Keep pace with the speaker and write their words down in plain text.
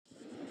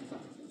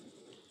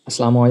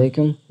Assalamu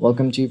Alaikum.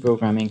 Welcome to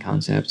Programming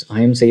Concepts.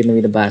 I am Sayyid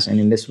Naveed Abbas, and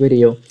in this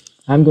video,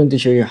 I'm going to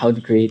show you how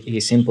to create a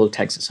simple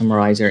text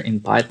summarizer in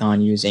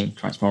Python using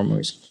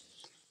transformers.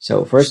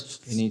 So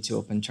first, you need to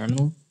open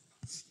terminal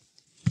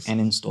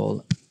and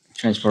install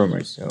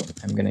transformers. So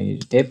I'm going to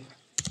use pip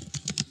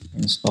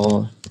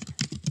install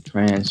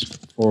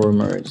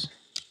transformers.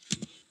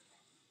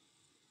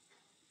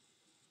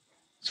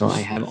 So I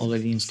have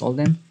already installed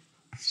them.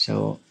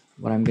 So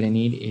what I'm going to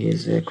need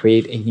is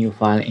create a new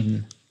file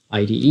in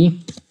IDE.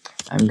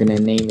 I'm going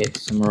to name it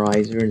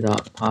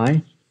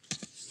summarizer.py.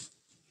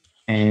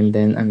 And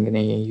then I'm gonna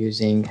be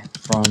using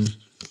from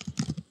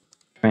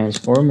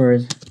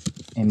transformers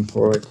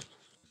import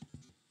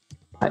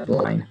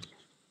pipeline.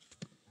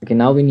 Okay,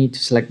 now we need to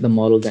select the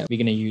model that we're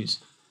gonna use.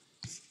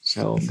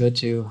 So go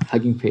to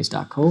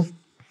huggingface.co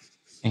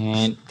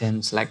and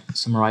then select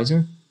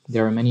summarizer.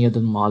 There are many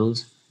other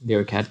models, there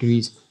are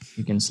categories.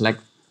 You can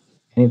select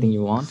anything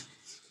you want.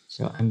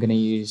 So I'm gonna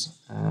use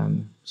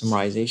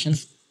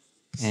summarization,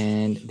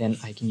 and then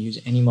I can use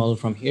any model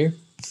from here.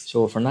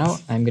 So for now,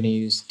 I'm going to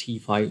use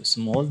T5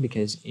 small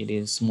because it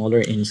is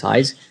smaller in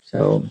size.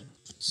 So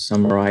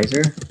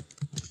summarizer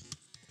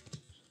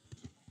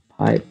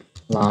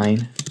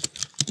pipeline,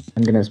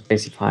 I'm going to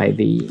specify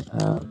the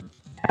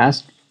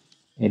task.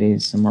 It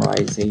is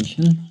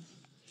summarization,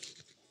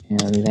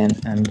 and then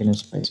I'm going to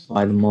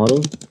specify the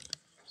model.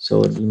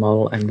 So the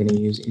model I'm going to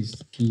use is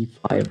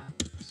T5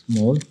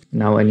 small.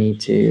 Now I need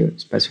to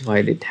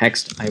specify the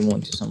text I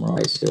want to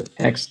summarize. So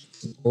text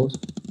equals,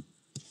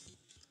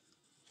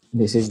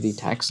 this is the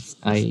text.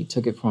 I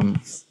took it from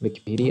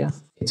Wikipedia.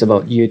 It's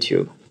about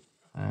YouTube.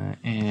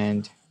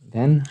 And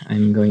then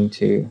I'm going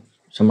to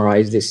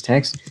summarize this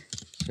text.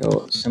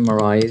 So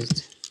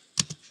summarized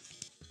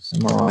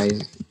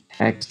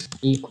text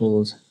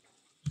equals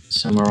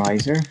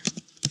summarizer.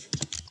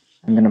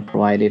 I'm going to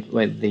provide it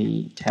with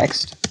the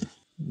text.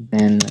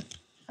 Then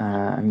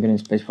I'm going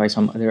to specify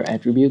some other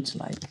attributes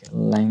like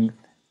length.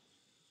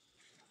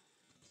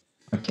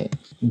 Okay,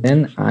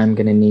 then I'm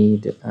going to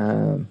need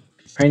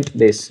print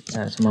this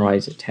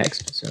summarized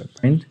text. So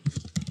print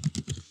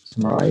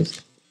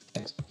summarized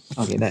text.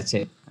 Okay, that's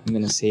it. I'm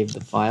going to save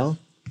the file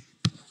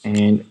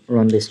and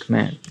run this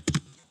command.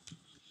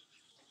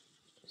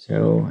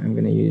 So I'm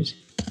going to use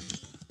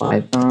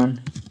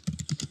Python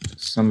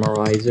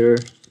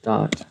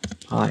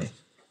summarizer.py.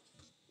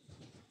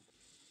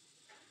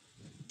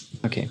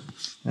 Okay,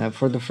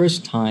 for the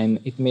first time,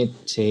 it may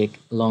take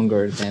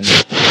longer than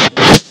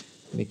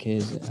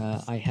because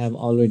I have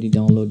already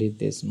downloaded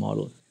this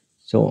model.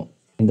 So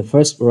in the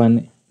first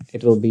run,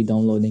 it will be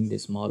downloading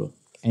this model,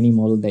 any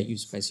model that you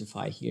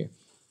specify here.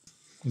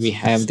 We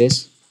have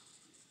this,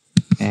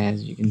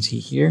 as you can see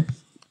here.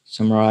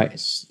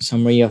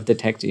 Summary of the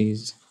text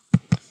is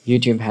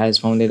YouTube has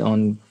founded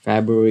on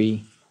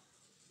February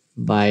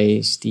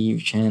by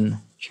Steve Chen,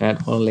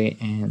 Chad Hurley,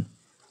 and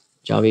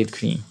Javed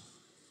Karim.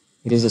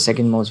 It is the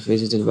second most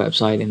visited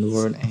website in the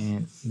world,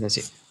 and that's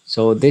it.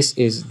 So this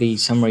is the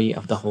summary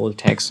of the whole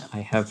text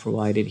I have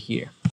provided here.